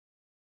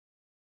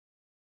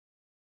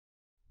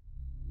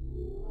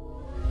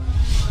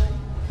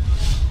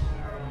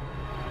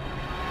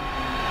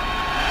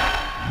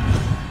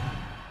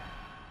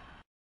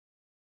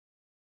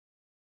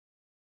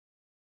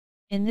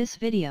In this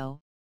video,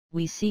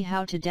 we see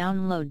how to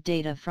download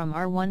data from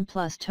our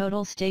OnePlus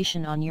Total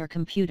Station on your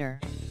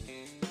computer.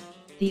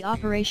 The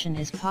operation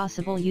is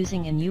possible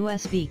using an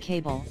USB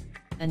cable,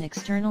 an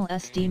external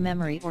SD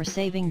memory or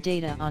saving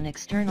data on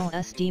external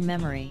SD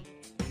memory.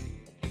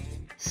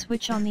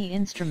 Switch on the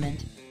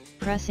instrument,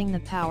 pressing the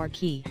power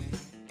key.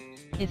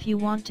 If you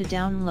want to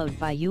download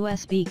by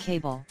USB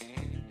cable,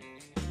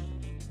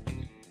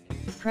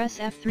 press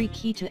F3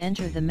 key to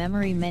enter the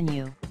memory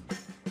menu.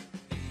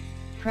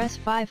 Press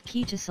 5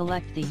 key to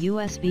select the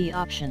USB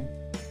option.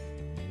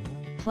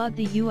 Plug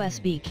the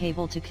USB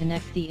cable to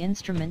connect the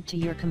instrument to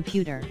your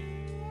computer.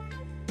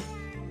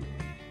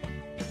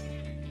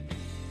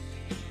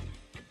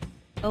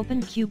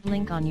 Open Cube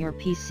link on your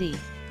PC.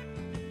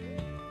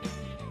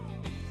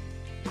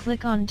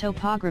 Click on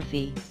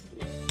Topography.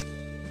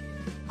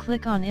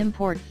 Click on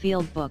Import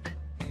Field Book.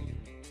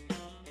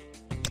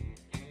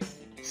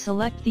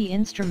 Select the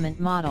instrument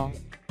model.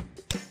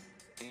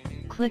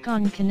 Click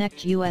on Connect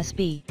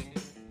USB.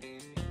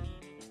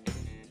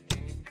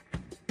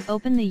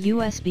 Open the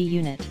USB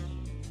unit.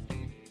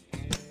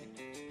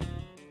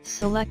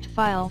 Select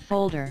File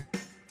folder.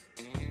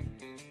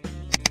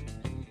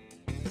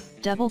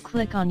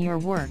 Double-click on your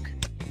work.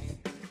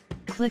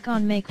 Click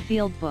on Make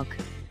Field Book.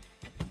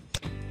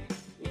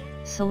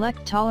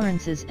 Select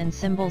Tolerances and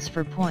Symbols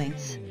for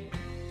points.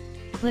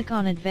 Click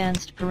on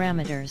Advanced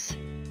Parameters.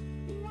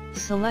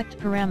 Select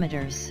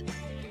Parameters.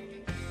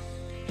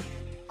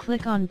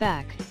 Click on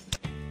Back.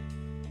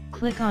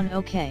 Click on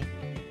OK.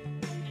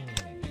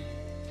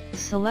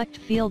 Select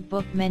Field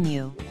Book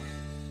menu.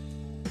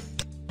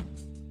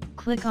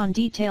 Click on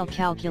Detail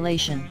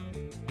Calculation.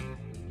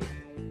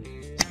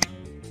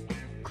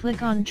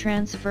 Click on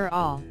Transfer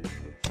All.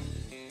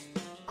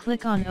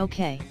 Click on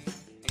OK.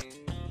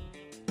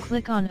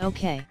 Click on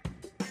OK.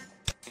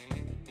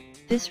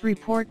 This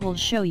report will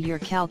show your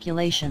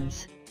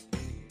calculations.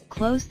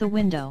 Close the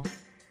window.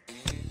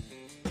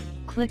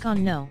 Click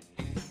on No.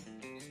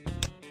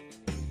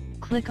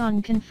 Click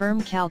on Confirm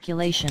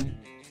Calculation.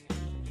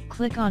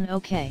 Click on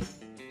OK.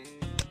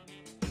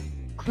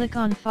 Click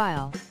on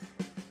File.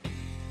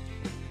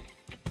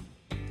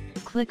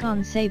 Click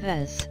on Save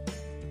As.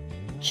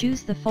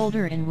 Choose the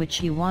folder in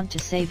which you want to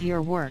save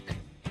your work.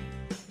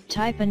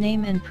 Type a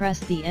name and press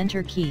the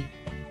Enter key.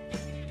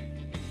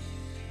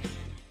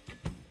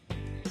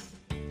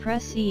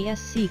 Press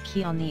ESC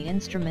key on the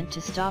instrument to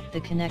stop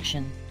the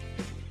connection.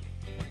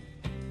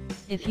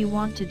 If you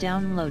want to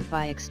download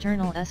by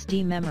external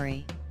SD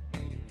memory,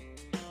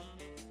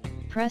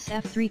 press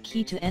F3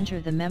 key to enter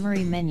the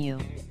memory menu.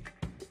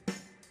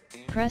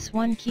 Press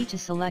 1 key to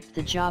select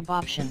the job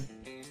option.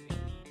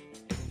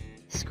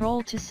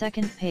 Scroll to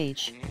second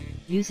page,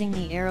 using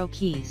the arrow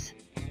keys.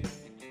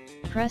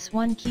 Press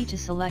 1 key to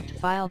select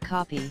File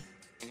Copy.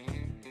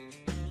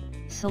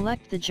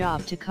 Select the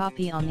job to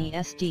copy on the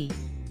SD.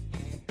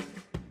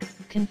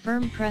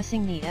 Confirm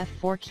pressing the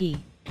F4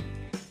 key.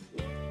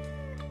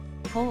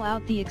 Pull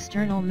out the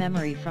external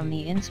memory from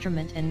the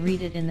instrument and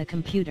read it in the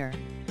computer.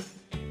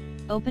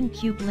 Open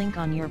Cube link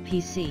on your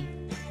PC.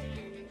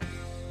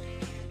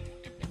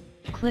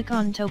 Click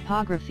on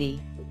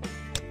Topography.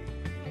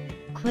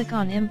 Click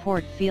on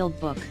Import Field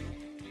Book.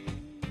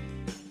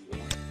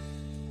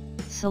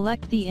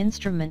 Select the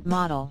instrument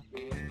model.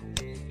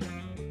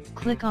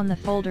 Click on the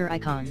folder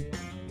icon.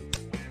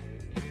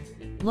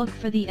 Look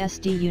for the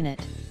SD unit.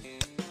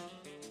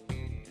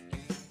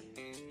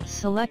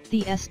 Select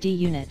the SD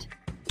unit.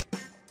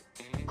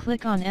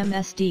 Click on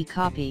MSD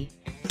Copy.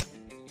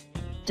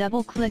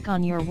 Double-click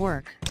on your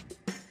work.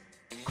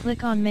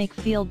 Click on Make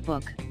Field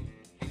Book.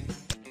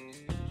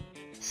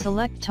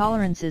 Select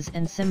Tolerances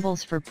and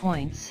Symbols for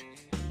points.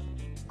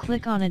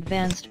 Click on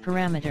Advanced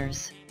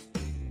Parameters.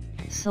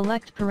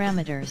 Select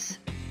Parameters.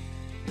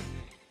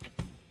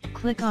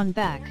 Click on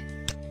Back.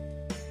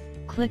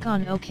 Click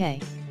on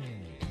OK.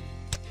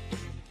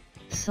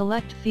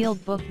 Select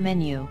Field Book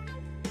menu.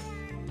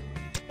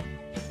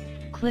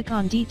 Click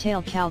on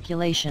Detail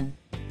Calculation.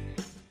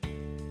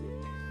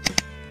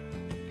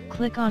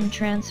 Click on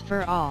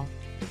Transfer All.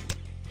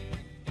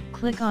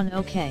 Click on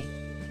OK.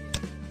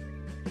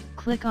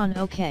 Click on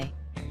OK.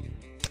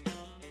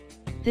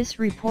 This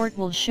report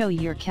will show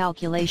your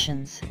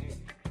calculations.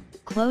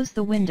 Close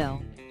the window.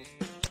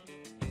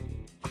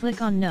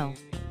 Click on No.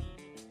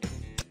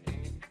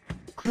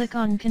 Click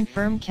on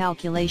Confirm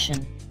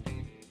Calculation.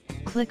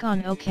 Click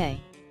on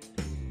OK.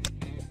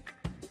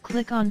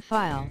 Click on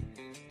File.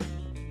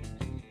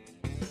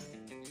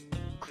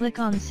 Click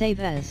on Save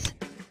As.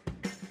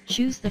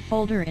 Choose the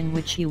folder in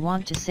which you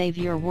want to save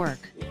your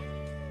work.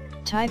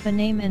 Type a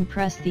name and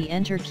press the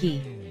Enter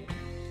key.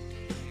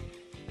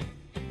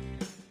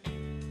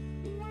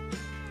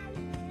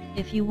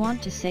 If you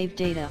want to save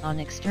data on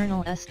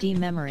external SD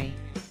memory,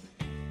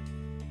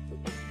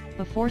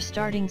 before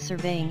starting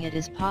surveying it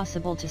is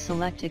possible to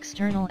select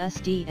external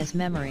SD as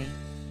memory.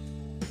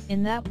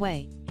 In that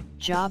way,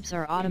 jobs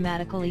are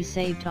automatically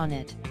saved on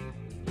it.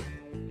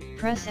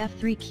 Press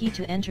F3 key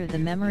to enter the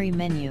memory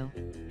menu.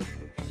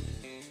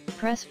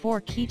 Press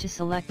 4 key to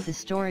select the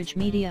storage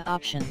media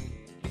option.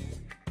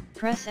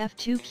 Press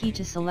F2 key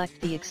to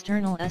select the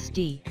external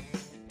SD.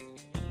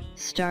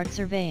 Start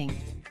surveying.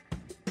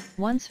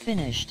 Once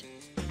finished,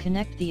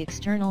 connect the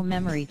external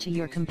memory to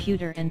your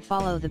computer and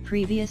follow the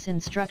previous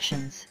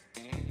instructions.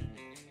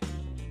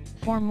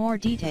 For more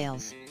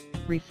details,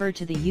 refer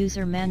to the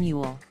user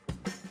manual.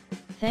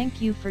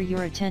 Thank you for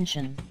your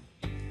attention.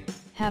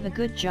 Have a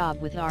good job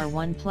with our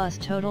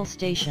OnePlus Total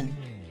Station.